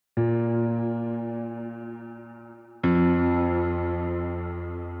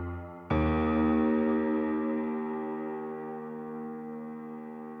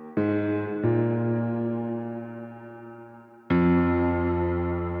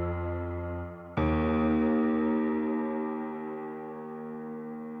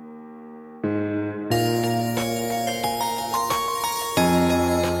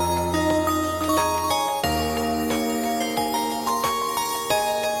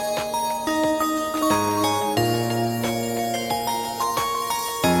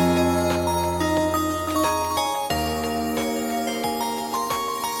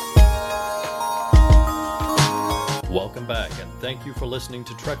thank you for listening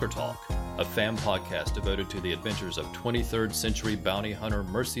to Trekker Talk, a fan podcast devoted to the adventures of 23rd century bounty hunter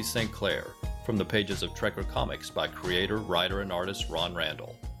Mercy St. Clair from the pages of Trekker Comics by creator, writer, and artist Ron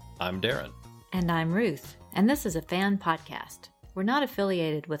Randall. I'm Darren. And I'm Ruth, and this is a fan podcast. We're not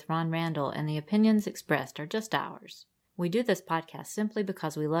affiliated with Ron Randall, and the opinions expressed are just ours. We do this podcast simply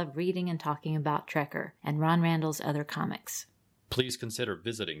because we love reading and talking about Trekker and Ron Randall's other comics. Please consider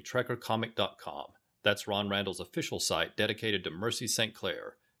visiting TrekkerComic.com. That's Ron Randall's official site dedicated to Mercy St.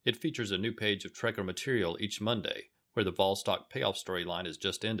 Clair. It features a new page of Trekker material each Monday, where the Volstock payoff storyline is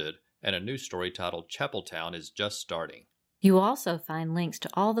just ended, and a new story titled Chapeltown is just starting. You will also find links to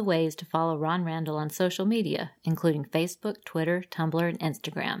all the ways to follow Ron Randall on social media, including Facebook, Twitter, Tumblr, and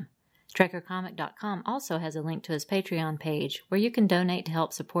Instagram. TrekkerComic.com also has a link to his Patreon page, where you can donate to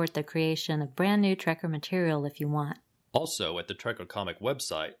help support the creation of brand new Trekker material if you want. Also, at the Trekker Comic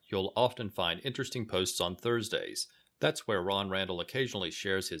website, you'll often find interesting posts on Thursdays. That's where Ron Randall occasionally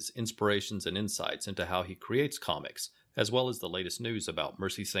shares his inspirations and insights into how he creates comics, as well as the latest news about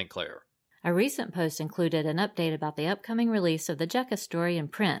Mercy St. Clair. A recent post included an update about the upcoming release of the Jekka story in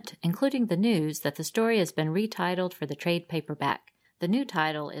print, including the news that the story has been retitled for the trade paperback. The new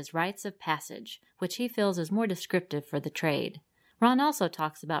title is Rites of Passage, which he feels is more descriptive for the trade. Ron also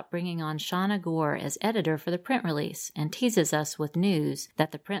talks about bringing on Shauna Gore as editor for the print release and teases us with news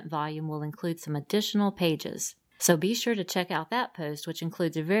that the print volume will include some additional pages. So be sure to check out that post, which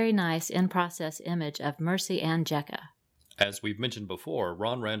includes a very nice in-process image of Mercy and Jekka. As we've mentioned before,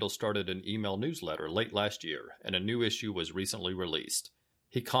 Ron Randall started an email newsletter late last year, and a new issue was recently released.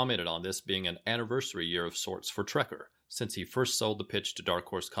 He commented on this being an anniversary year of sorts for Trekker, since he first sold the pitch to Dark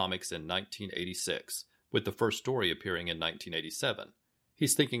Horse Comics in 1986. With the first story appearing in 1987.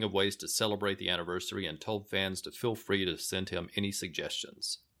 He's thinking of ways to celebrate the anniversary and told fans to feel free to send him any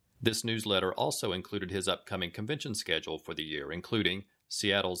suggestions. This newsletter also included his upcoming convention schedule for the year, including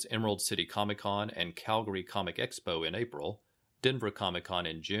Seattle's Emerald City Comic Con and Calgary Comic Expo in April, Denver Comic Con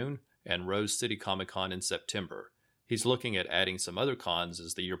in June, and Rose City Comic Con in September. He's looking at adding some other cons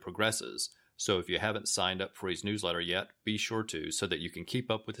as the year progresses, so if you haven't signed up for his newsletter yet, be sure to so that you can keep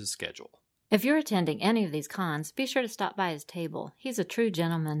up with his schedule. If you're attending any of these cons, be sure to stop by his table. He's a true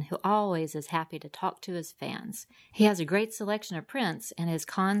gentleman who always is happy to talk to his fans. He has a great selection of prints, and his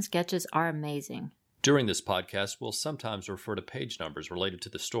con sketches are amazing. During this podcast, we'll sometimes refer to page numbers related to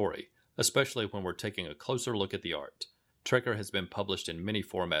the story, especially when we're taking a closer look at the art. Trekker has been published in many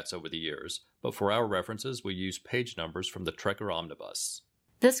formats over the years, but for our references, we use page numbers from the Trekker Omnibus.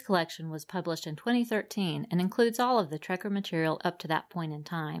 This collection was published in 2013 and includes all of the Trekker material up to that point in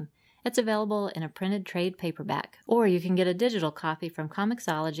time. It's available in a printed trade paperback, or you can get a digital copy from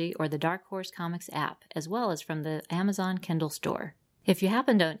Comixology or the Dark Horse Comics app, as well as from the Amazon Kindle store. If you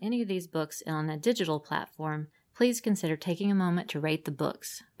happen to own any of these books on a digital platform, please consider taking a moment to rate the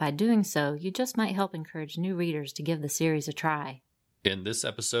books. By doing so, you just might help encourage new readers to give the series a try. In this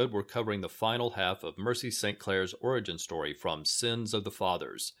episode, we're covering the final half of Mercy St. Clair's origin story from Sins of the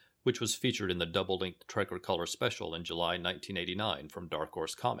Fathers, which was featured in the double-length Trekker Color Special in July 1989 from Dark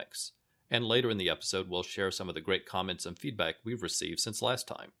Horse Comics. And later in the episode, we'll share some of the great comments and feedback we've received since last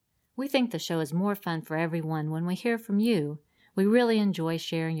time. We think the show is more fun for everyone when we hear from you. We really enjoy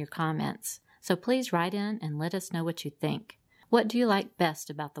sharing your comments, so please write in and let us know what you think. What do you like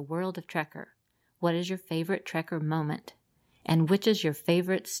best about the world of Trekker? What is your favorite Trekker moment? And which is your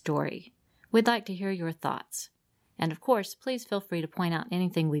favorite story? We'd like to hear your thoughts. And of course, please feel free to point out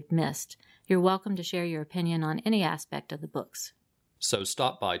anything we've missed. You're welcome to share your opinion on any aspect of the books. So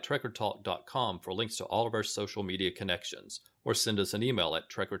stop by TrekkerTalk.com for links to all of our social media connections, or send us an email at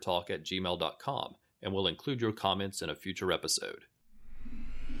TrekkerTalk@gmail.com, and we'll include your comments in a future episode.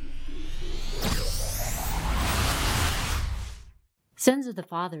 Sins of the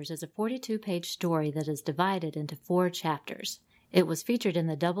Fathers is a 42-page story that is divided into 4 chapters. It was featured in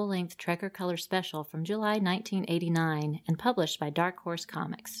the double-length Trekker Color Special from July 1989 and published by Dark Horse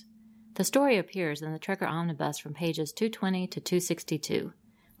Comics. The story appears in the Trekker Omnibus from pages 220 to 262.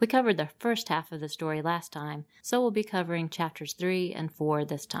 We covered the first half of the story last time, so we'll be covering chapters 3 and 4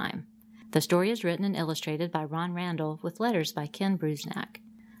 this time. The story is written and illustrated by Ron Randall with letters by Ken Brusnak.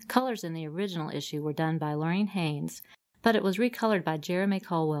 Colors in the original issue were done by Lorraine Haynes, but it was recolored by Jeremy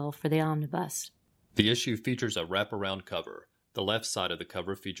Colwell for the Omnibus. The issue features a wraparound cover. The left side of the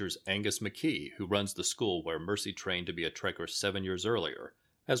cover features Angus McKee, who runs the school where Mercy trained to be a Trekker 7 years earlier,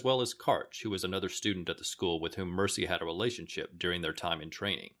 as well as Karch, who was another student at the school with whom Mercy had a relationship during their time in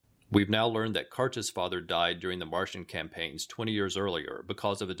training. We've now learned that Karch's father died during the Martian campaigns 20 years earlier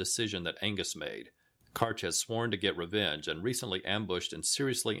because of a decision that Angus made. Karch has sworn to get revenge and recently ambushed and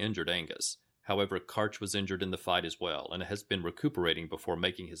seriously injured Angus. However, Karch was injured in the fight as well and has been recuperating before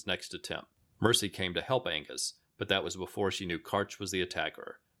making his next attempt. Mercy came to help Angus, but that was before she knew Karch was the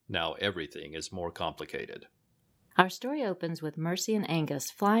attacker. Now everything is more complicated. Our story opens with Mercy and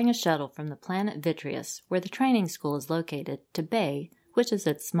Angus flying a shuttle from the planet Vitreous, where the training school is located, to Bay, which is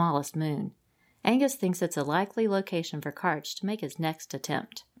its smallest moon. Angus thinks it's a likely location for Karch to make his next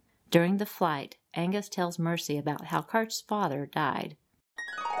attempt. During the flight, Angus tells Mercy about how Karch's father died.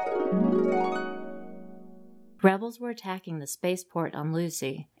 Rebels were attacking the spaceport on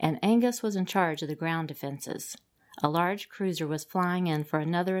Lucy, and Angus was in charge of the ground defenses. A large cruiser was flying in for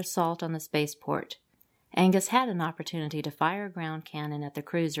another assault on the spaceport. Angus had an opportunity to fire a ground cannon at the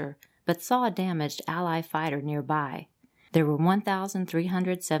cruiser, but saw a damaged Ally fighter nearby. There were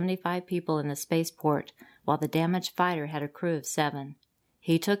 1,375 people in the spaceport, while the damaged fighter had a crew of 7.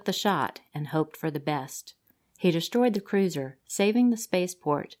 He took the shot and hoped for the best. He destroyed the cruiser, saving the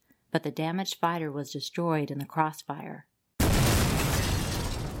spaceport, but the damaged fighter was destroyed in the crossfire.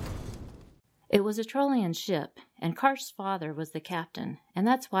 It was a Trollian ship, and Karch's father was the captain, and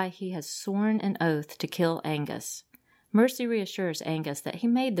that's why he has sworn an oath to kill Angus. Mercy reassures Angus that he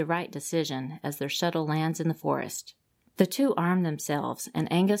made the right decision as their shuttle lands in the forest. The two arm themselves, and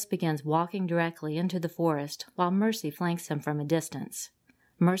Angus begins walking directly into the forest while Mercy flanks him from a distance.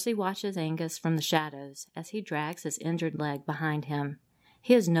 Mercy watches Angus from the shadows as he drags his injured leg behind him.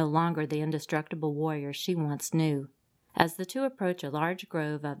 He is no longer the indestructible warrior she once knew. As the two approach a large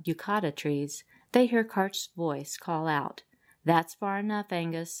grove of yucca trees, they hear Karch's voice call out, "That's far enough,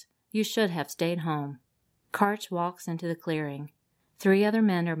 Angus. You should have stayed home." Karch walks into the clearing. 3 other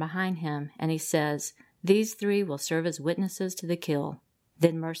men are behind him, and he says, "These 3 will serve as witnesses to the kill."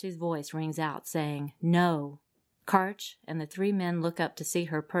 Then Mercy's voice rings out, saying, "No." Karch and the 3 men look up to see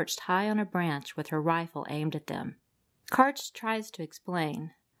her perched high on a branch with her rifle aimed at them. Karch tries to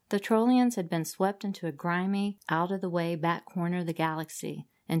explain. The Trollians had been swept into a grimy, out-of-the-way back corner of the galaxy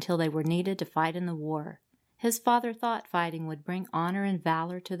until they were needed to fight in the war. His father thought fighting would bring honor and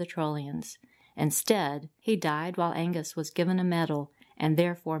valor to the Trollians. Instead, he died while Angus was given a medal and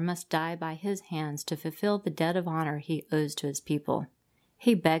therefore must die by his hands to fulfill the debt of honor he owes to his people.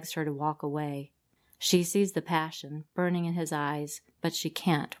 He begs her to walk away. She sees the passion burning in his eyes, but she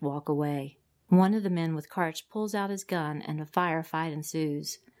can't walk away. One of the men with Karch pulls out his gun and a firefight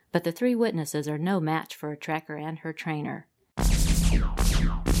ensues, but the 3 witnesses are no match for a trekker and her trainer.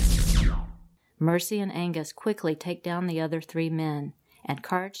 Mercy and Angus quickly take down the other 3 men, and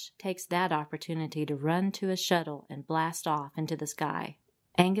Karch takes that opportunity to run to a shuttle and blast off into the sky.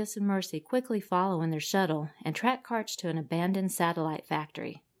 Angus and Mercy quickly follow in their shuttle and track Karch to an abandoned satellite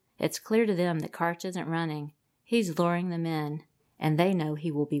factory. It's clear to them that Karch isn't running. He's luring them in, and they know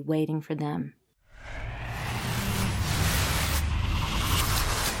he will be waiting for them.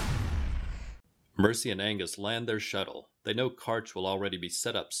 Mercy and Angus land their shuttle. They know Karch will already be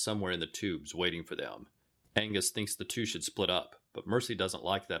set up somewhere in the tubes waiting for them. Angus thinks the two should split up, but Mercy doesn't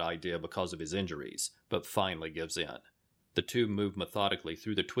like that idea because of his injuries, but finally gives in. The two move methodically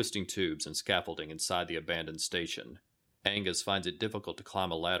through the twisting tubes and scaffolding inside the abandoned station. Angus finds it difficult to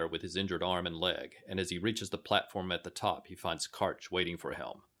climb a ladder with his injured arm and leg, and as he reaches the platform at the top, he finds Karch waiting for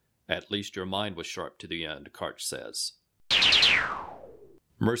him. "At least your mind was sharp to the end," Karch says.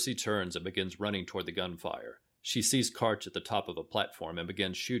 Mercy turns and begins running toward the gunfire. She sees Karch at the top of a platform and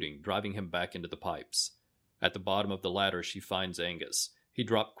begins shooting, driving him back into the pipes. At the bottom of the ladder, she finds Angus. He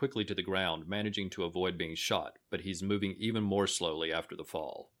dropped quickly to the ground, managing to avoid being shot, but he's moving even more slowly after the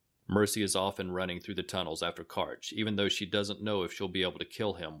fall. Mercy is off and running through the tunnels after Karch, even though she doesn't know if she'll be able to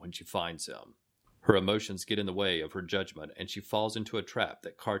kill him when she finds him. Her emotions get in the way of her judgment, and she falls into a trap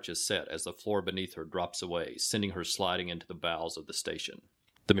that Karch has set as the floor beneath her drops away, sending her sliding into the bowels of the station.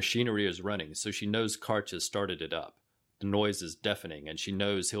 The machinery is running, so she knows Karch has started it up. The noise is deafening, and she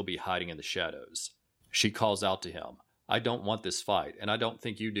knows he'll be hiding in the shadows. She calls out to him, "I don't want this fight, and I don't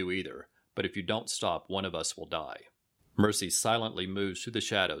think you do either, but if you don't stop, one of us will die." Mercy silently moves through the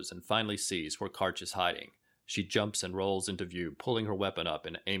shadows and finally sees where Karch is hiding. She jumps and rolls into view, pulling her weapon up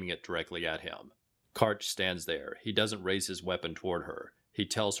and aiming it directly at him. Karch stands there. He doesn't raise his weapon toward her. He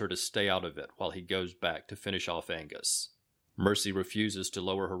tells her to stay out of it while he goes back to finish off Angus. Mercy refuses to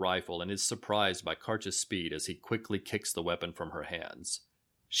lower her rifle and is surprised by Karch's speed as he quickly kicks the weapon from her hands.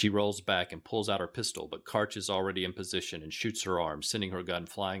 She rolls back and pulls out her pistol, but Karch is already in position and shoots her arm, sending her gun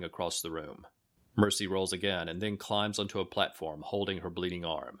flying across the room. Mercy rolls again and then climbs onto a platform, holding her bleeding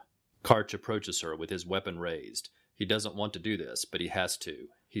arm. Karch approaches her with his weapon raised. He doesn't want to do this, but he has to.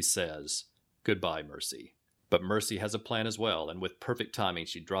 He says, "Goodbye, Mercy." But Mercy has a plan as well, and with perfect timing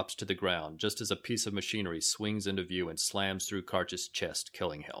she drops to the ground just as a piece of machinery swings into view and slams through Karch's chest,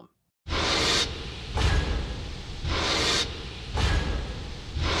 killing him.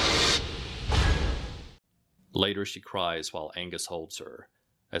 Later, she cries while Angus holds her.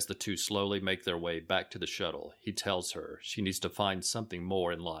 As the two slowly make their way back to the shuttle, he tells her she needs to find something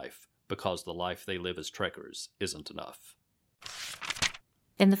more in life because the life they live as trekkers isn't enough.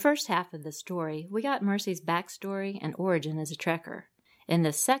 In the first half of the story, we got Mercy's backstory and origin as a trekker. In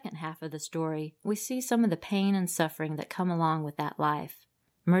the second half of the story, we see some of the pain and suffering that come along with that life.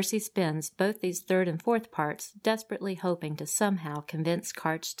 Mercy spends both these third and fourth parts desperately hoping to somehow convince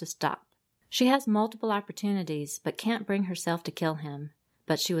Karch to stop. She has multiple opportunities, but can't bring herself to kill him.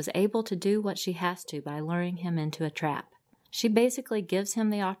 But she was able to do what she has to by luring him into a trap. She basically gives him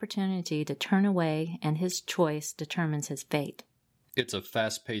the opportunity to turn away, and his choice determines his fate. It's a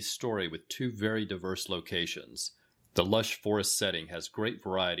fast-paced story with two very diverse locations. The lush forest setting has great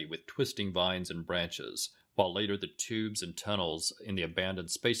variety with twisting vines and branches, while later the tubes and tunnels in the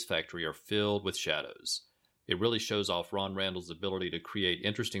abandoned space factory are filled with shadows. It really shows off Ron Randall's ability to create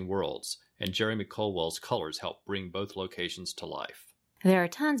interesting worlds, and Jeremy Colwell's colors help bring both locations to life. There are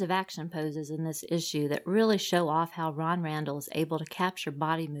tons of action poses in this issue that really show off how Ron Randall is able to capture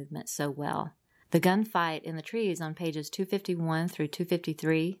body movement so well. The gunfight in the trees on pages 251 through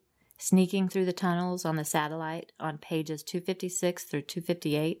 253, sneaking through the tunnels on the satellite on pages 256 through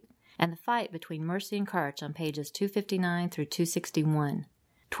 258, and the fight between Mercy and Karch on pages 259 through 261.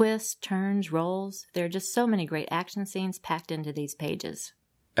 Twists, turns, rolls, there are just so many great action scenes packed into these pages.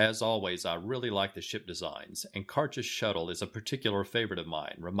 As always, I really like the ship designs, and Karch's shuttle is a particular favorite of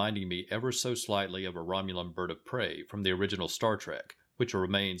mine, reminding me ever so slightly of a Romulan bird of prey from the original Star Trek, which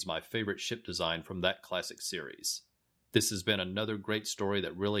remains my favorite ship design from that classic series. This has been another great story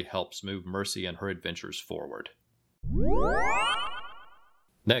that really helps move Mercy and her adventures forward.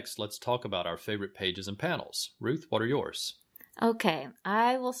 Next, let's talk about our favorite pages and panels. Ruth, what are yours? Okay,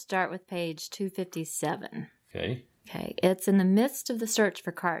 I will start with page 257. Okay, it's in the midst of the search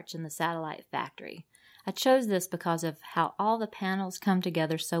for Karch in the satellite factory. I chose this because of how all the panels come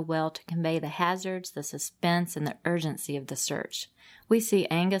together so well to convey the hazards, the suspense, and the urgency of the search. We see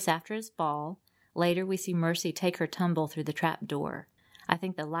Angus after his fall. Later, we see Mercy take her tumble through the trap door. I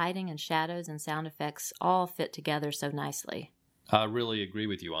think the lighting and shadows and sound effects all fit together so nicely. I really agree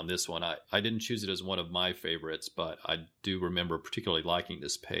with you on this one. I didn't choose it as one of my favorites, but I do remember particularly liking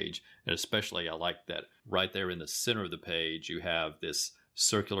this page. And especially I like that right there in the center of the page, you have this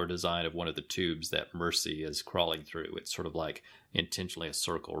circular design of one of the tubes that Mercy is crawling through. It's sort of like intentionally a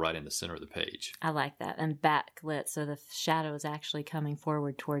circle right in the center of the page. I like that. And backlit, so the shadow is actually coming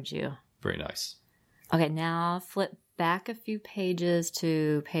forward towards you. Very nice. Okay, now flip back a few pages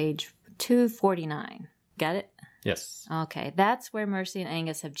to page 249. Got it? Yes. Okay, that's where Mercy and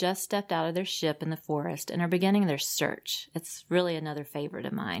Angus have just stepped out of their ship in the forest and are beginning their search. It's really another favorite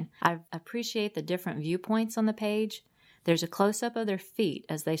of mine. I appreciate the different viewpoints on the page. There's a close-up of their feet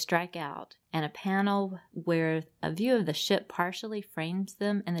as they strike out, and a panel where a view of the ship partially frames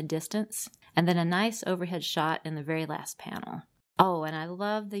them in the distance, and then a nice overhead shot in the very last panel. Oh, and I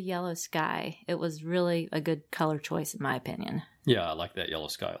love the yellow sky. It was really a good color choice in my opinion. Yeah, I like that yellow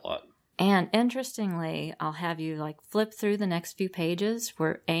sky a lot. And interestingly, I'll have you flip through the next few pages.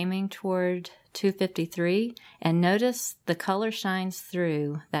 We're aiming toward 253, and notice the color shines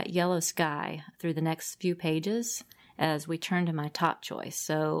through that yellow sky through the next few pages as we turn to my top choice.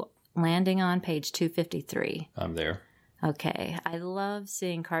 So landing on page 253. I'm there. Okay, I love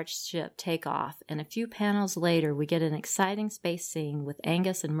seeing Karch's ship take off, and a few panels later we get an exciting space scene with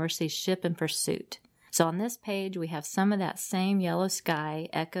Angus and Mercy's ship in pursuit. So on this page, we have some of that same yellow sky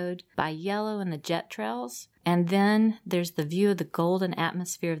echoed by yellow in the jet trails. And then there's the view of the golden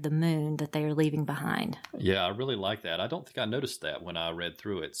atmosphere of the moon that they are leaving behind. Yeah, I really like that. I don't think I noticed that when I read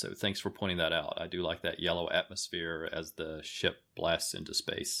through it. So thanks for pointing that out. I do like that yellow atmosphere as the ship blasts into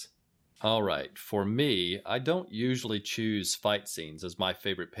space. All right. For me, I don't usually choose fight scenes as my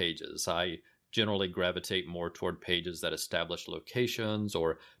favorite pages. I generally gravitate more toward pages that establish locations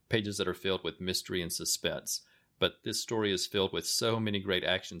or pages that are filled with mystery and suspense. But this story is filled with so many great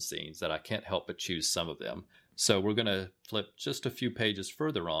action scenes that I can't help but choose some of them. So we're going to flip just a few pages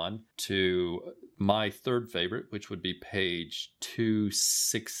further on to my third favorite, which would be page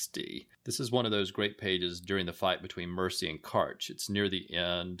 260. This is one of those great pages during the fight between Mercy and Karch. It's near the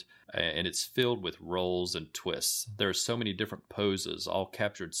end, and it's filled with rolls and twists. There are so many different poses, all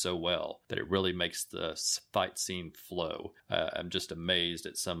captured so well, that it really makes the fight scene flow. I'm just amazed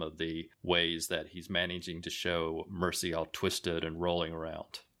at some of the ways that he's managing to show Mercy all twisted and rolling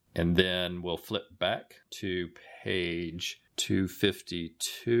around. And then we'll flip back to page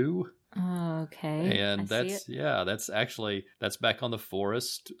 252. Okay. And I see it. that's back on the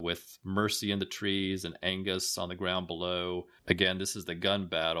forest with Mercy in the trees and Angus on the ground below. Again, this is the gun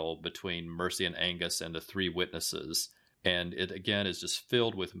battle between Mercy and Angus and the three witnesses. And it again is just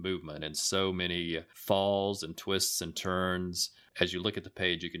filled with movement and so many falls and twists and turns. As you look at the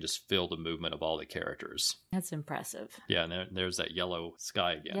page, you can just feel the movement of all the characters. That's impressive. Yeah, and there's that yellow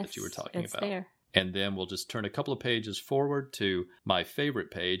sky again that you were talking it's about. There. And then we'll just turn a couple of pages forward to my favorite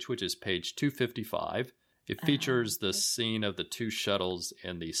page, which is page 255. It features the scene of the two shuttles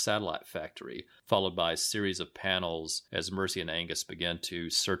in the satellite factory, followed by a series of panels as Mercy and Angus begin to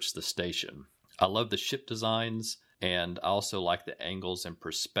search the station. I love the ship designs, and I also like the angles and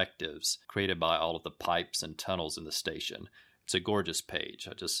perspectives created by all of the pipes and tunnels in the station. It's a gorgeous page.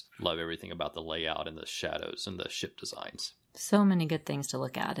 I just love everything about the layout and the shadows and the ship designs. So many good things to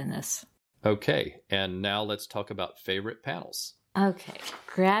look at in this. Okay, and now let's talk about favorite panels. Okay,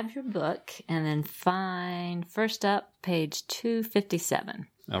 grab your book and then find, first up, page 257.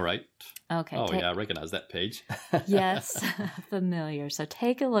 All right. Okay. Oh, yeah, I recognize that page. Yes, familiar. So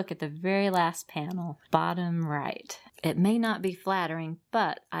take a look at the very last panel, bottom right. It may not be flattering,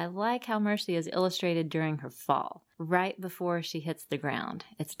 but I like how Mercy is illustrated during her fall, right before she hits the ground.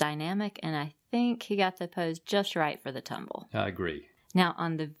 It's dynamic, and I think he got the pose just right for the tumble. I agree. Now,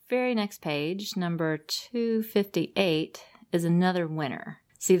 on the very next page, number 258, is another winner.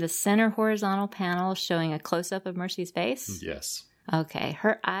 See the center horizontal panel showing a close-up of Mercy's face? Yes. Okay,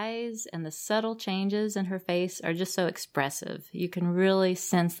 her eyes and the subtle changes in her face are just so expressive. You can really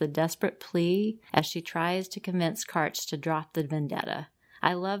sense the desperate plea as she tries to convince Karch to drop the vendetta.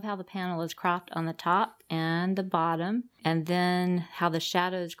 I love how the panel is cropped on the top and the bottom, and then how the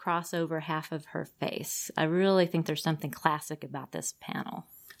shadows cross over half of her face. I really think there's something classic about this panel.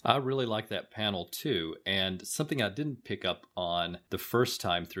 I really like that panel too, and something I didn't pick up on the first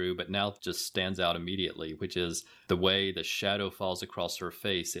time through, but now just stands out immediately, which is the way the shadow falls across her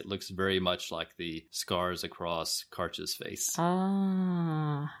face. It looks very much like the scars across Karch's face.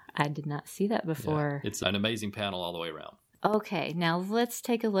 Ah, I did not see that before. Yeah, it's an amazing panel all the way around. Okay, now let's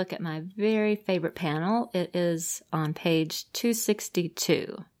take a look at my very favorite panel. It is on page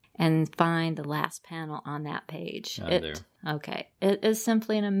 262, and find the last panel on that page. Okay, it is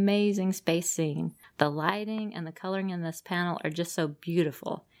simply an amazing space scene. The lighting and the coloring in this panel are just so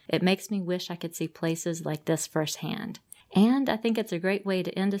beautiful. It makes me wish I could see places like this firsthand. And I think it's a great way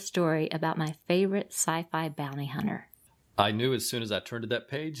to end a story about my favorite sci-fi bounty hunter. I knew as soon as I turned to that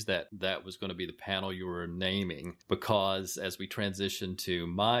page that was going to be the panel you were naming, because as we transition to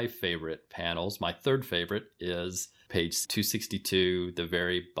my favorite panels, my third favorite is page 262, the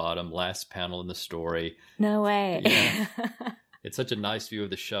very bottom last panel in the story. No way. Yeah. It's such a nice view of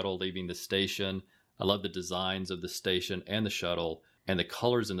the shuttle leaving the station. I love the designs of the station and the shuttle, and the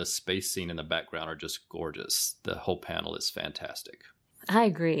colors in the space scene in the background are just gorgeous. The whole panel is fantastic. I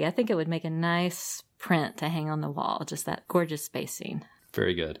agree. I think it would make a nice print to hang on the wall, just that gorgeous space scene.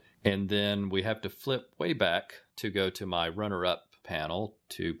 Very good. And then we have to flip way back to go to my runner-up panel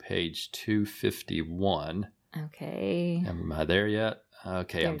to page 251. Okay. Am I there yet?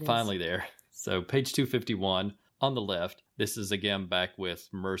 Okay, There I'm finally there. So page 251 on the left. This is again back with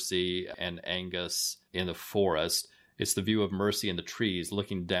Mercy and Angus in the forest. It's the view of Mercy in the trees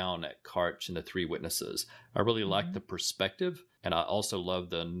looking down at Karch and the three witnesses. I really like the perspective, and I also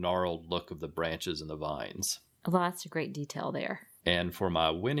love the gnarled look of the branches and the vines. Lots of great detail there. And for my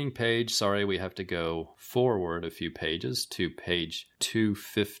winning page, we have to go forward a few pages to page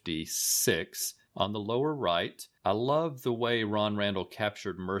 256. On the lower right, I love the way Ron Randall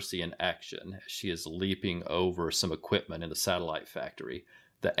captured Mercy in action as she is leaping over some equipment in the satellite factory.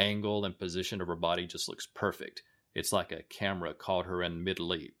 The angle and position of her body just looks perfect. It's like a camera caught her in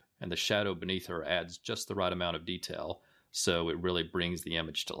mid-leap, and the shadow beneath her adds just the right amount of detail, so it really brings the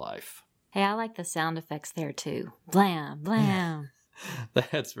image to life. Hey, I like the sound effects there too. Blam, blam.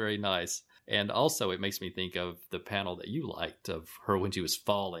 That's very nice. And also it makes me think of the panel that you liked of her when she was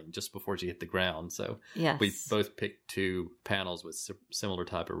falling just before she hit the ground. So yes. We both picked two panels with similar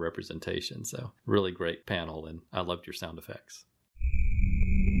type of representation. So really great panel, and I loved your sound effects.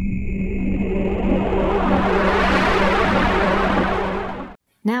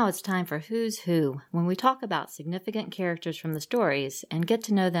 Now it's time for Who's Who, when we talk about significant characters from the stories and get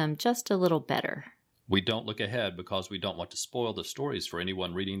to know them just a little better. We don't look ahead because we don't want to spoil the stories for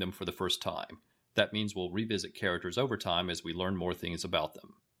anyone reading them for the first time. That means we'll revisit characters over time as we learn more things about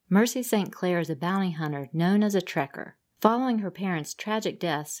them. Mercy St. Clair is a bounty hunter known as a trekker. Following her parents' tragic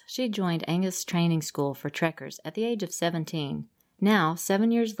deaths, she joined Angus Training School for trekkers at the age of 17. Now,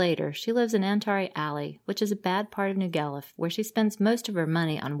 7 years later, she lives in Antari Alley, which is a bad part of New Guelph, where she spends most of her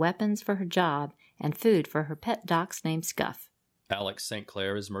money on weapons for her job and food for her pet dachshund named Scuff. Alex St.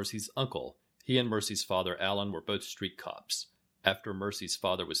 Clair is Mercy's uncle. He and Mercy's father, Alan, were both street cops. After Mercy's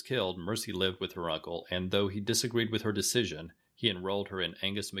father was killed, Mercy lived with her uncle, and though he disagreed with her decision, he enrolled her in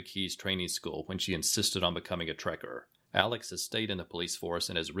Angus McKee's training school when she insisted on becoming a trekker. Alex has stayed in the police force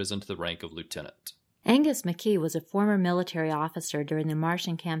and has risen to the rank of lieutenant. Angus McKee was a former military officer during the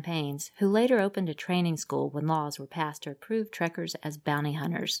Martian campaigns who later opened a training school when laws were passed to approve trekkers as bounty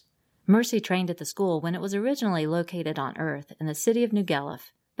hunters. Mercy trained at the school when it was originally located on Earth in the city of New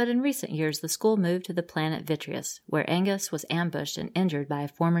Guelph, but in recent years the school moved to the planet Vitreus, where Angus was ambushed and injured by a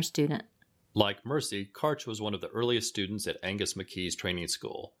former student. Like Mercy, Karch was one of the earliest students at Angus McKee's training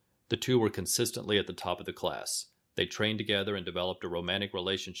school. The two were consistently at the top of the class. They trained together and developed a romantic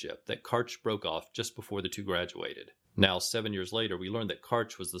relationship that Karch broke off just before the two graduated. Now, 7 years later, we learn that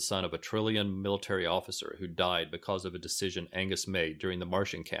Karch was the son of a Trillian military officer who died because of a decision Angus made during the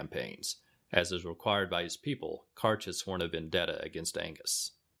Martian campaigns. As is required by his people, Karch has sworn a vendetta against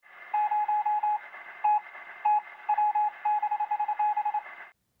Angus.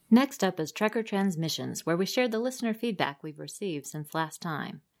 Next up is Trekker Transmissions, where we shared the listener feedback we've received since last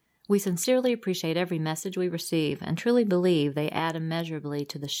time. We sincerely appreciate every message we receive and truly believe they add immeasurably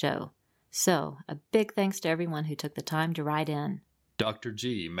to the show. So, a big thanks to everyone who took the time to write in. Dr.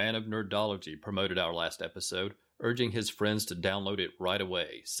 G, man of nerdology, promoted our last episode, urging his friends to download it right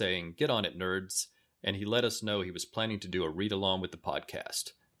away, saying, "Get on it, nerds," and he let us know he was planning to do a read-along with the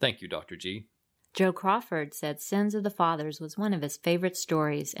podcast. Thank you, Dr. G. Joe Crawford said Sins of the Fathers was one of his favorite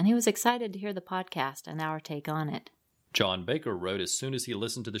stories, and he was excited to hear the podcast and our take on it. John Baker wrote as soon as he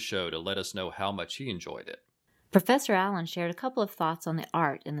listened to the show to let us know how much he enjoyed it. Professor Allen shared a couple of thoughts on the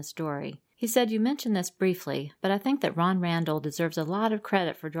art in the story. He said, "You mentioned this briefly, but I think that Ron Randall deserves a lot of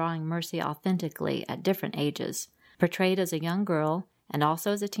credit for drawing Mercy authentically at different ages. Portrayed as a young girl, and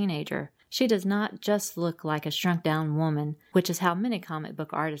also as a teenager, she does not just look like a shrunk-down woman, which is how many comic book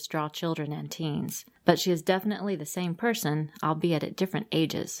artists draw children and teens. But she is definitely the same person, albeit at different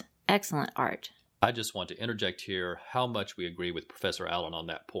ages. Excellent art." I just want to interject here how much we agree with Professor Allen on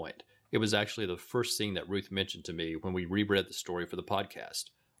that point. It was actually the first thing that Ruth mentioned to me when we reread the story for the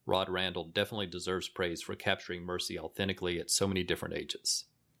podcast. Rod Randall definitely deserves praise for capturing Mercy authentically at so many different ages.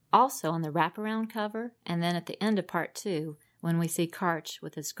 Also on the wraparound cover, and then at the end of part 2, when we see Karch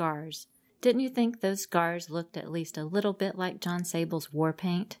with his scars, didn't you think those scars looked at least a little bit like John Sable's war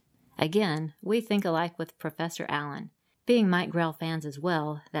paint? Again, we think alike with Professor Allen. Being Mike Grell fans as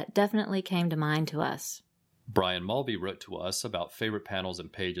well, that definitely came to mind to us. Brian Mulvey wrote to us about favorite panels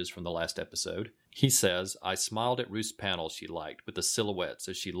and pages from the last episode. He says, "I smiled at Ruth's panel she liked with the silhouettes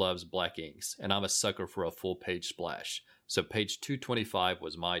as she loves black inks, and I'm a sucker for a full-page splash, so page 225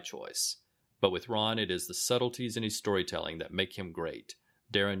 was my choice. But with Ron, it is the subtleties in his storytelling that make him great.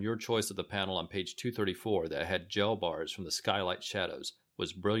 Darren, your choice of the panel on page 234 that had gel bars from the skylight shadows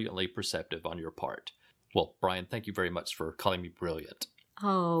was brilliantly perceptive on your part." Well, Brian, thank you very much for calling me brilliant.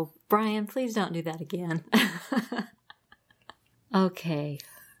 Oh, Brian, please don't do that again. Okay.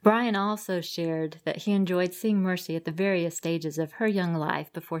 Brian also shared that he enjoyed seeing Mercy at the various stages of her young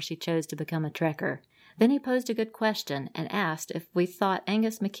life before she chose to become a trekker. Then he posed a good question and asked if we thought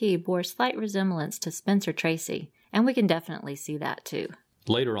Angus McKee bore slight resemblance to Spencer Tracy, and we can definitely see that too.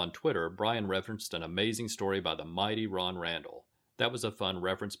 Later on Twitter, Brian referenced an amazing story by the mighty Ron Randall. That was a fun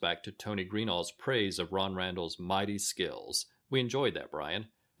reference back to Tony Greenall's praise of Ron Randall's mighty skills. We enjoyed that, Brian.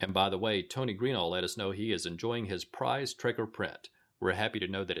 And by the way, Tony Greenall let us know he is enjoying his prize trekker print. We're happy to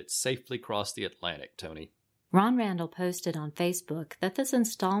know that it safely crossed the Atlantic, Tony. Ron Randall posted on Facebook that this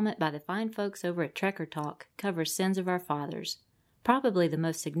installment by the fine folks over at Trekker Talk covers Sins of Our Fathers, probably the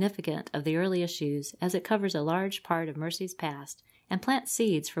most significant of the early issues, as it covers a large part of Mercy's past and plants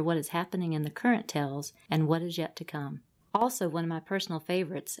seeds for what is happening in the current tales and what is yet to come. Also one of my personal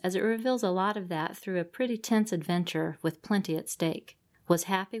favorites, as it reveals a lot of that through a pretty tense adventure with plenty at stake. Was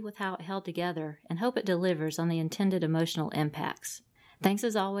happy with how it held together and hope it delivers on the intended emotional impacts. Thanks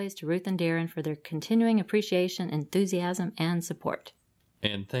as always to Ruth and Darren for their continuing appreciation, enthusiasm, and support.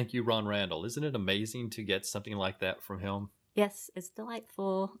 And thank you, Ron Randall. Isn't it amazing to get something like that from him? Yes, it's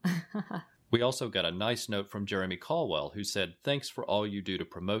delightful. We also got a nice note from Jeremy Caldwell, who said, "Thanks for all you do to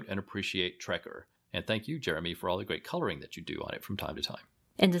promote and appreciate Trekker." And thank you, Jeremy, for all the great coloring that you do on it from time to time.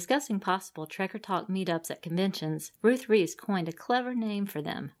 In discussing possible Trekker Talk meetups at conventions, Ruth Reese coined a clever name for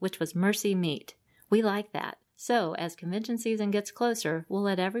them, which was Mercy Meet. We like that. So, as convention season gets closer, we'll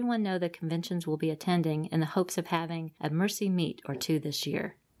let everyone know the conventions we'll be attending in the hopes of having a Mercy Meet or two this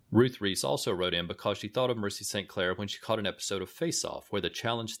year. Ruth Reese also wrote in because she thought of Mercy St. Clair when she caught an episode of Face Off where the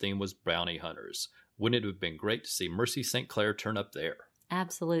challenge theme was bounty hunters. Wouldn't it have been great to see Mercy St. Clair turn up there?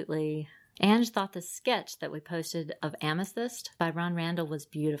 Absolutely. Ange thought the sketch that we posted of Amethyst by Ron Randall was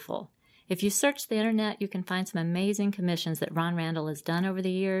beautiful. If you search the internet, you can find some amazing commissions that Ron Randall has done over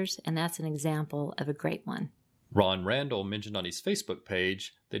the years, and that's an example of a great one. Ron Randall mentioned on his Facebook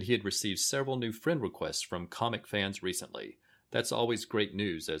page that he had received several new friend requests from comic fans recently. That's always great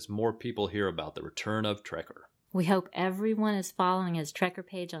news as more people hear about the return of Trekker. We hope everyone is following his Trekker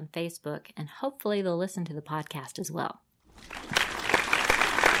page on Facebook, and hopefully they'll listen to the podcast as well.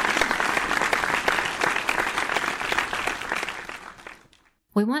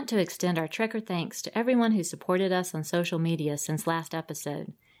 We want to extend our Trekker thanks to everyone who supported us on social media since last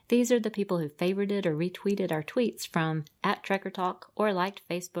episode. These are the people who favorited or retweeted our tweets from @TrekkerTalk or liked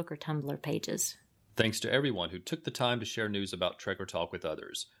Facebook or Tumblr pages. Thanks to everyone who took the time to share news about Trekker Talk with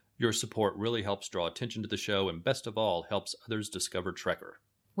others. Your support really helps draw attention to the show and best of all helps others discover Trekker.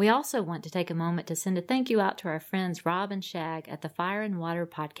 We also want to take a moment to send a thank you out to our friends Rob and Shag at the Fire and Water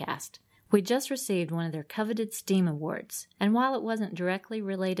podcast. We just received one of their coveted Steam Awards, and while it wasn't directly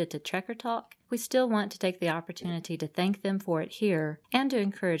related to Trekker Talk, we still want to take the opportunity to thank them for it here and to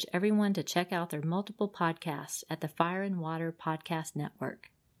encourage everyone to check out their multiple podcasts at the Fire and Water Podcast Network.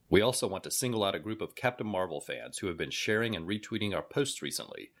 We also want to single out a group of Captain Marvel fans who have been sharing and retweeting our posts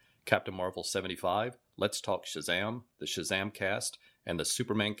recently. Captain Marvel 75, Let's Talk Shazam, the Shazam Cast, and the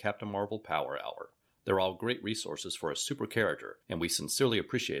Superman Captain Marvel Power Hour. They're all great resources for a super character, and we sincerely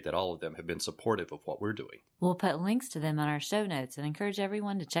appreciate that all of them have been supportive of what we're doing. We'll put links to them on our show notes and encourage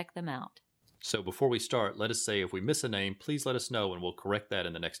everyone to check them out. So before we start, let us say if we miss a name, please let us know and we'll correct that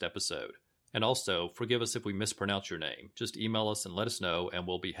in the next episode. And also, forgive us if we mispronounce your name. Just email us and let us know, and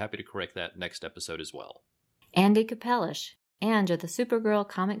we'll be happy to correct that next episode as well. Andy Capellish, Ange of the Supergirl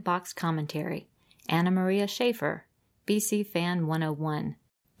Comic Box Commentary, Anna Maria Schaefer, BC Fan 101,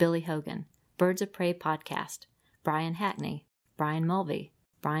 Billy Hogan, Birds of Prey Podcast, Brian Hackney, Brian Mulvey,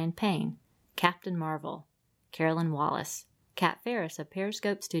 Brian Payne, Captain Marvel, Carolyn Wallace, Kat Ferris of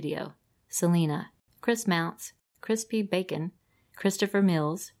Periscope Studio, Selena, Chris Mounts, Crispy Bacon, Christopher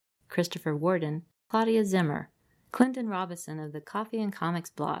Mills, Christopher Warden, Claudia Zimmer, Clinton Robinson of the Coffee and Comics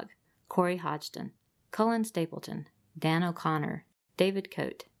blog, Corey Hodgson, Cullen Stapleton, Dan O'Connor, David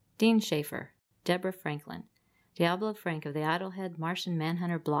Coate, Dean Schaefer, Deborah Franklin, Diablo Frank of the Idlehead Martian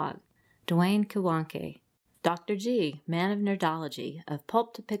Manhunter blog, Dwayne Kiwanke, Dr. G, Man of Nerdology of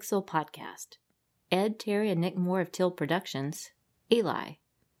Pulp to Pixel podcast, Ed, Terry, and Nick Moore of Till Productions, Eli,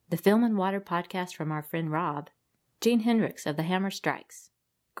 the Film and Water podcast from our friend Rob, Gene Hendricks of The Hammer Strikes,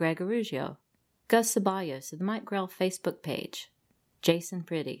 Greg Arugio, Gus Ceballos of the Mike Grell Facebook page, Jason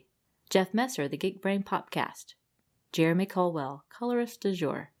Pretty, Jeff Messer of the Geek Brain Popcast, Jeremy Colwell, colorist du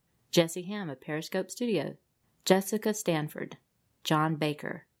jour, Jesse Ham of Periscope Studio, Jessica Stanford, John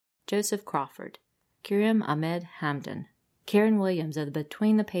Baker, Joseph Crawford, Kiram Ahmed Hamdan, Karen Williams of the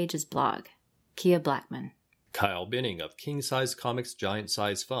Between the Pages blog, Kia Blackman, Kyle Benning of King Size Comics Giant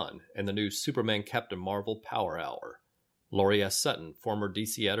Size Fun and the new Superman Captain Marvel Power Hour, Laurie S. Sutton, former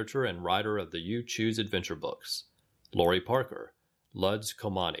DC editor and writer of the You Choose Adventure books, Lori Parker, Luds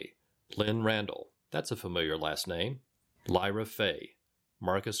Komani, Lynn Randall, that's a familiar last name, Lyra Fay,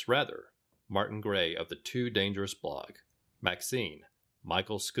 Marcus Rather, Martin Gray of the Too Dangerous blog, Maxine,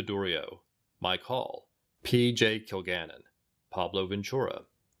 Michael Scudurio, Mike Hall, P.J. Kilgannon, Pablo Ventura,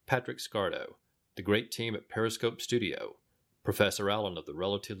 Patrick Scardo, the great team at Periscope Studio, Professor Allen of the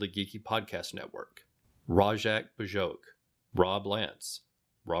Relatively Geeky Podcast Network, Rajak Bajok, Rob Lance,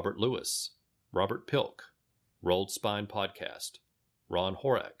 Robert Lewis, Robert Pilk, Rolled Spine Podcast, Ron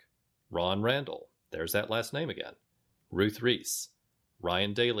Horak, Ron Randall, there's that last name again, Ruth Reese,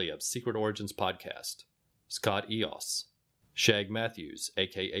 Ryan Daly of Secret Origins Podcast, Scott Eos, Shag Matthews,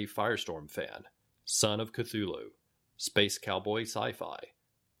 a.k.a. Firestorm Fan, Son of Cthulhu, Space Cowboy Sci-Fi,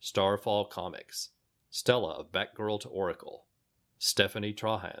 Starfall Comics, Stella of Batgirl to Oracle, Stephanie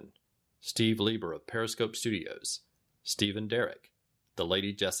Trahan, Steve Lieber of Periscope Studios, Stephen Derrick, The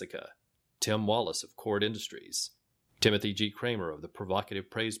Lady Jessica, Tim Wallace of Cord Industries, Timothy G. Kramer of the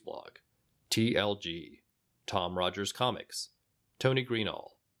Provocative Praise blog, TLG, Tom Rogers Comics, Tony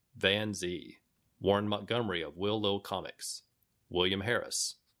Greenall, Van Z, Warren Montgomery of Will Lil Comics, William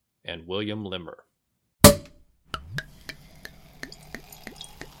Harris, and William Limmer.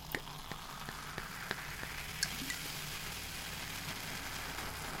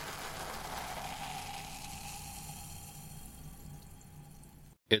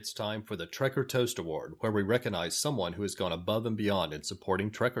 It's time for the Trekker Toast Award, where we recognize someone who has gone above and beyond in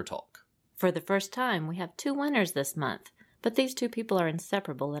supporting Trekker Talk. For the first time, we have 2 winners this month. but these two people are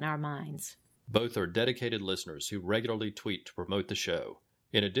inseparable in our minds. Both are dedicated listeners who regularly tweet to promote the show.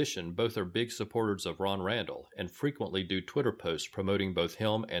 In addition, both are big supporters of Ron Randall and frequently do Twitter posts promoting both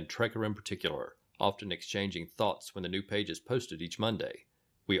him and Trekker in particular, often exchanging thoughts when the new page is posted each Monday.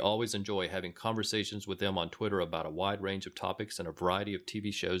 We always enjoy having conversations with them on Twitter about a wide range of topics and a variety of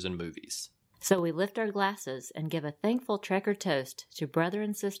TV shows and movies. So we lift our glasses and give a thankful Trekker toast to brother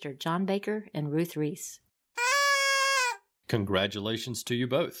and sister John Baker and Ruth Reese. Congratulations to you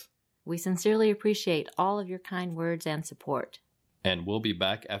both. We sincerely appreciate all of your kind words and support. And we'll be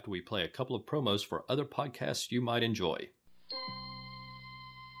back after we play a couple of promos for other podcasts you might enjoy.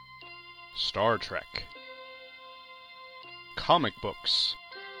 Star Trek. Comic books.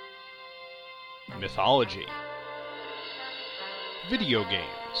 Mythology. Video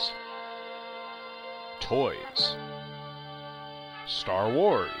games. Toys. Star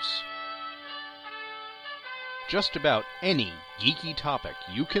Wars. Just about any geeky topic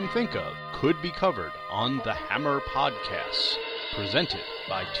you can think of could be covered on the Hammer Podcasts, presented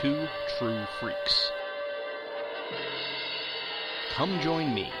by Two True Freaks. Come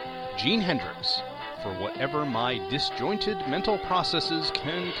join me, Gene Hendricks, for whatever my disjointed mental processes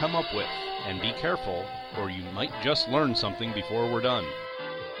can come up with, and be careful, or you might just learn something before we're done.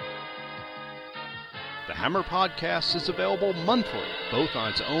 The Hammer Podcast is available monthly, both on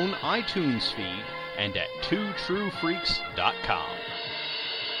its own iTunes feed and at twotruefreaks.com.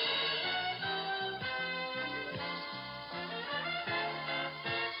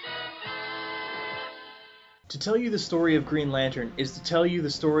 To tell you the story of Green Lantern is to tell you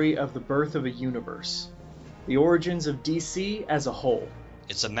the story of the birth of a universe, the origins of DC as a whole.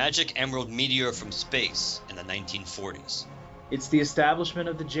 It's a magic emerald meteor from space in the 1940s. It's the establishment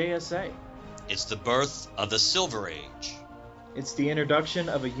of the JSA. It's the birth of the Silver Age. It's the introduction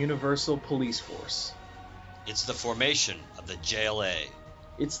of a universal police force. It's the formation of the JLA.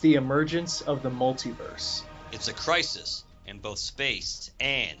 It's the emergence of the multiverse. It's a crisis in both space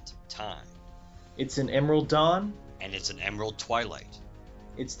and time. It's an emerald dawn. And it's an emerald twilight.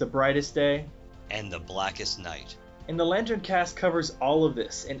 It's the brightest day. And the blackest night. And the Lantern Cast covers all of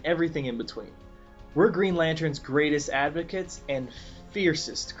this and everything in between. We're Green Lantern's greatest advocates and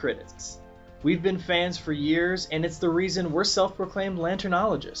fiercest critics. We've been fans for years, and it's the reason we're self-proclaimed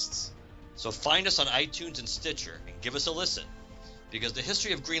Lanternologists. So find us on iTunes and Stitcher and give us a listen, because the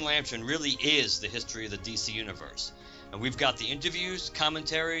history of Green Lantern really is the history of the DC Universe, and we've got the interviews,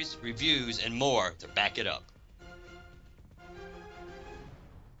 commentaries, reviews, and more to back it up.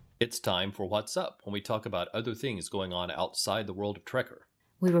 It's time for What's Up, when we talk about other things going on outside the world of Trekker.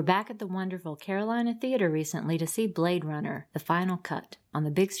 We were back at the wonderful Carolina Theater recently to see Blade Runner, The Final Cut, on the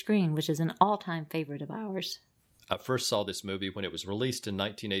big screen, which is an all-time favorite of ours. I first saw this movie when it was released in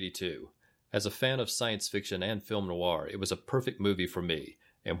 1982. As a fan of science fiction and film noir, it was a perfect movie for me,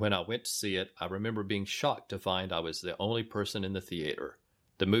 and when I went to see it, I remember being shocked to find I was the only person in the theater.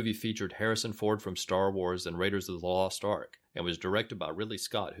 The movie featured Harrison Ford from Star Wars and Raiders of the Lost Ark, and was directed by Ridley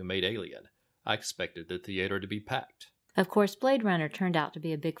Scott, who made Alien. I expected the theater to be packed. Of course, Blade Runner turned out to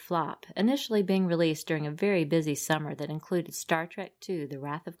be a big flop, initially being released during a very busy summer that included Star Trek II, The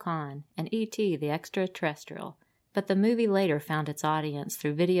Wrath of Khan, and E.T., the Extraterrestrial. But the movie later found its audience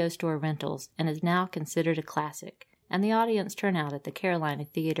through video store rentals and is now considered a classic, and the audience turnout at the Carolina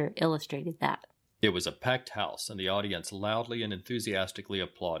Theater illustrated that. It was a packed house, and the audience loudly and enthusiastically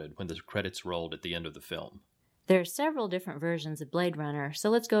applauded when the credits rolled at the end of the film. There are several different versions of Blade Runner, so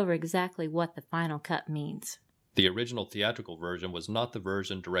let's go over exactly what the final cut means. The original theatrical version was not the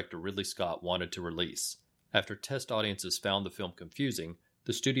version director Ridley Scott wanted to release. After test audiences found the film confusing,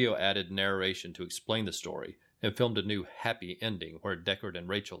 the studio added narration to explain the story and filmed a new happy ending where Deckard and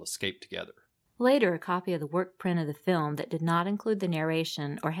Rachel escaped together. Later, a copy of the work print of the film that did not include the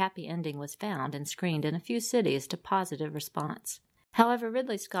narration or happy ending was found and screened in a few cities to positive response. However,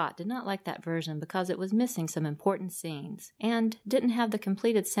 Ridley Scott did not like that version because it was missing some important scenes and didn't have the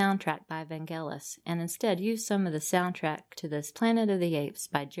completed soundtrack by Vangelis, and instead used some of the soundtrack to this Planet of the Apes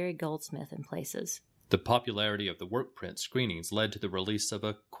by Jerry Goldsmith in places. The popularity of the work print screenings led to the release of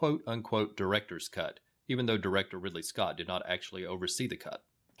a quote-unquote director's cut, even though director Ridley Scott did not actually oversee the cut.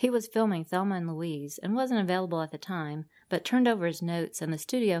 He was filming Thelma and Louise and wasn't available at the time, but turned over his notes and the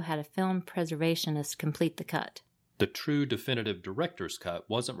studio had a film preservationist complete the cut. The true definitive director's cut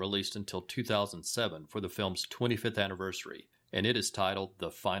wasn't released until 2007 for the film's 25th anniversary, and it is titled The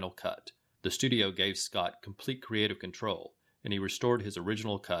Final Cut. The studio gave Scott complete creative control, and he restored his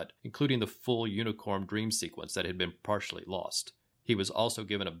original cut, including the full unicorn dream sequence that had been partially lost. He was also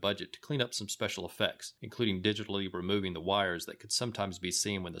given a budget to clean up some special effects, including digitally removing the wires that could sometimes be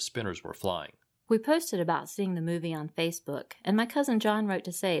seen when the spinners were flying. We posted about seeing the movie on Facebook, and my cousin John wrote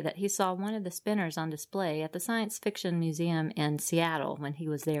to say that he saw one of the spinners on display at the Science Fiction Museum in Seattle when he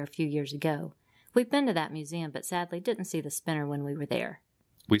was there a few years ago. We've been to that museum, but sadly didn't see the spinner when we were there.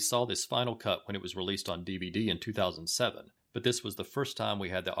 We saw this final cut when it was released on DVD in 2007, but this was the first time we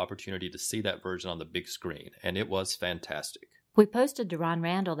had the opportunity to see that version on the big screen, and it was fantastic. We posted to Ron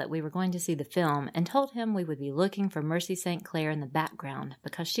Randall that we were going to see the film and told him we would be looking for Mercy St. Clair in the background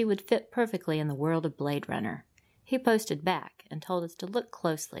because she would fit perfectly in the world of Blade Runner. He posted back and told us to look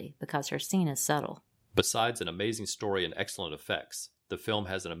closely because her scene is subtle. Besides an amazing story and excellent effects, the film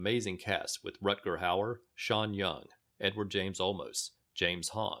has an amazing cast with Rutger Hauer, Sean Young, Edward James Olmos, James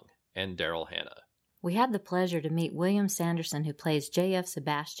Hong, and Daryl Hannah. We had the pleasure to meet William Sanderson, who plays J.F.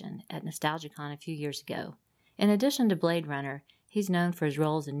 Sebastian, at Nostalgicon a few years ago. In addition to Blade Runner, he's known for his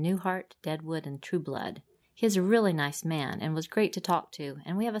roles in Newhart, Deadwood, and True Blood. He is a really nice man and was great to talk to,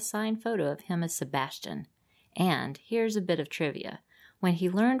 and we have a signed photo of him as Sebastian. And here's a bit of trivia. When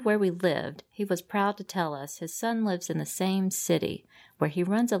he learned where we lived, he was proud to tell us his son lives in the same city, where he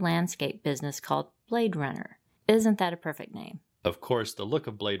runs a landscape business called Blade Runner. Isn't that a perfect name? Of course, the look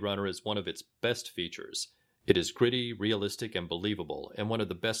of Blade Runner is one of its best features. It is gritty, realistic, and believable, and one of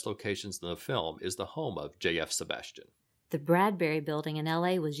the best locations in the film is the home of J.F. Sebastian. The Bradbury Building in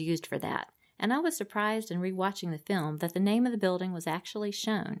L.A. was used for that, and I was surprised in rewatching the film that the name of the building was actually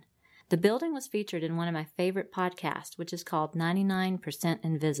shown. The building was featured in one of my favorite podcasts, which is called 99%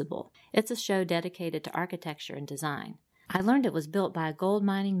 Invisible. It's a show dedicated to architecture and design. I learned it was built by a gold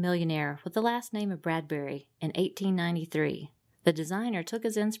mining millionaire with the last name of Bradbury in 1893. The designer took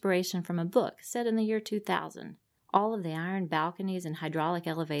his inspiration from a book set in the year 2000. All of the iron balconies and hydraulic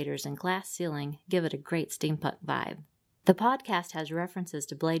elevators and glass ceiling give it a great steampunk vibe. The podcast has references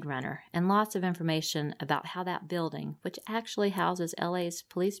to Blade Runner and lots of information about how that building, which actually houses LA's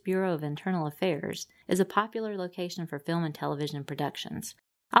Police Bureau of Internal Affairs, is a popular location for film and television productions.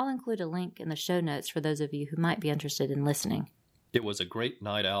 I'll include a link in the show notes for those of you who might be interested in listening. It was a great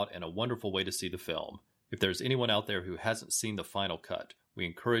night out and a wonderful way to see the film. If there's anyone out there who hasn't seen the final cut, we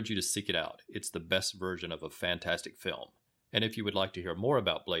encourage you to seek it out. It's the best version of a fantastic film. And if you would like to hear more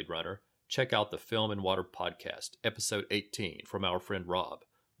about Blade Runner, check out the Film and Water Podcast, Episode 18, from our friend Rob.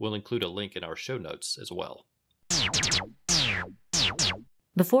 We'll include a link in our show notes as well.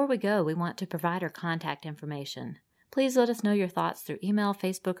 Before we go, we want to provide our contact information. Please let us know your thoughts through email,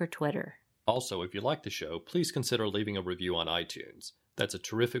 Facebook, or Twitter. Also, if you like the show, please consider leaving a review on iTunes. That's a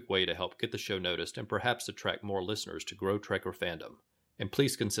terrific way to help get the show noticed and perhaps attract more listeners to grow Trekker fandom. And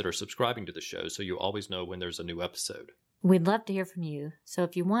please consider subscribing to the show so you always know when there's a new episode. We'd love to hear from you, so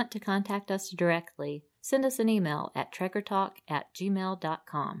if you want to contact us directly, send us an email at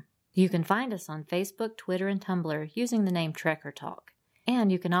trekkertalk@gmail.com. You can find us on Facebook, Twitter, and Tumblr using the name Trekker Talk.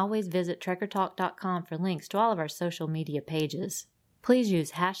 And you can always visit trekkertalk.com for links to all of our social media pages. Please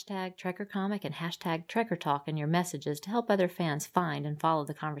use hashtag TrekkerComic and hashtag TrekkerTalk in your messages to help other fans find and follow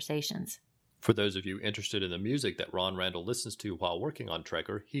the conversations. For those of you interested in the music that Ron Randall listens to while working on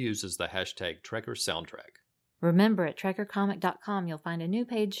Trekker, he uses the hashtag TrekkerSoundtrack. Remember, at TrekkerComic.com you'll find a new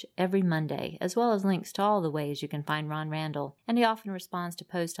page every Monday, as well as links to all the ways you can find Ron Randall, and he often responds to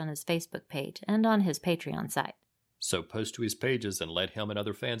posts on his Facebook page and on his Patreon site. So post to his pages and let him and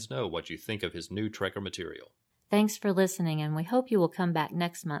other fans know what you think of his new Trekker material. Thanks for listening, and we hope you will come back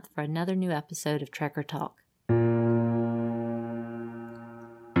next month for another new episode of Trekker Talk.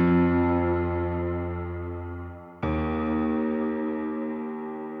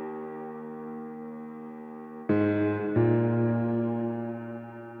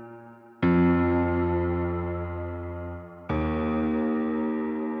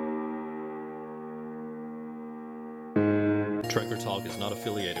 Trekker Talk is not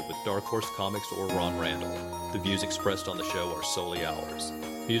affiliated with Dark Horse Comics or Ron Randall. The views expressed on the show are solely ours.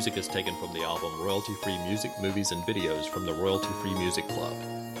 Music is taken from the album Royalty-Free Music, Movies, and Videos from the Royalty-Free Music Club.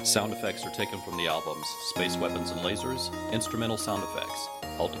 Sound effects are taken from the albums Space Weapons and Lasers, Instrumental Sound Effects,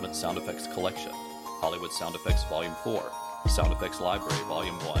 Ultimate Sound Effects Collection, Hollywood Sound Effects Volume 4, Sound Effects Library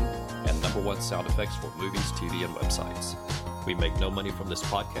Volume 1, and #1 sound effects for movies, TV, and websites. We make no money from this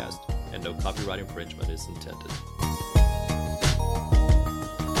podcast, and no copyright infringement is intended.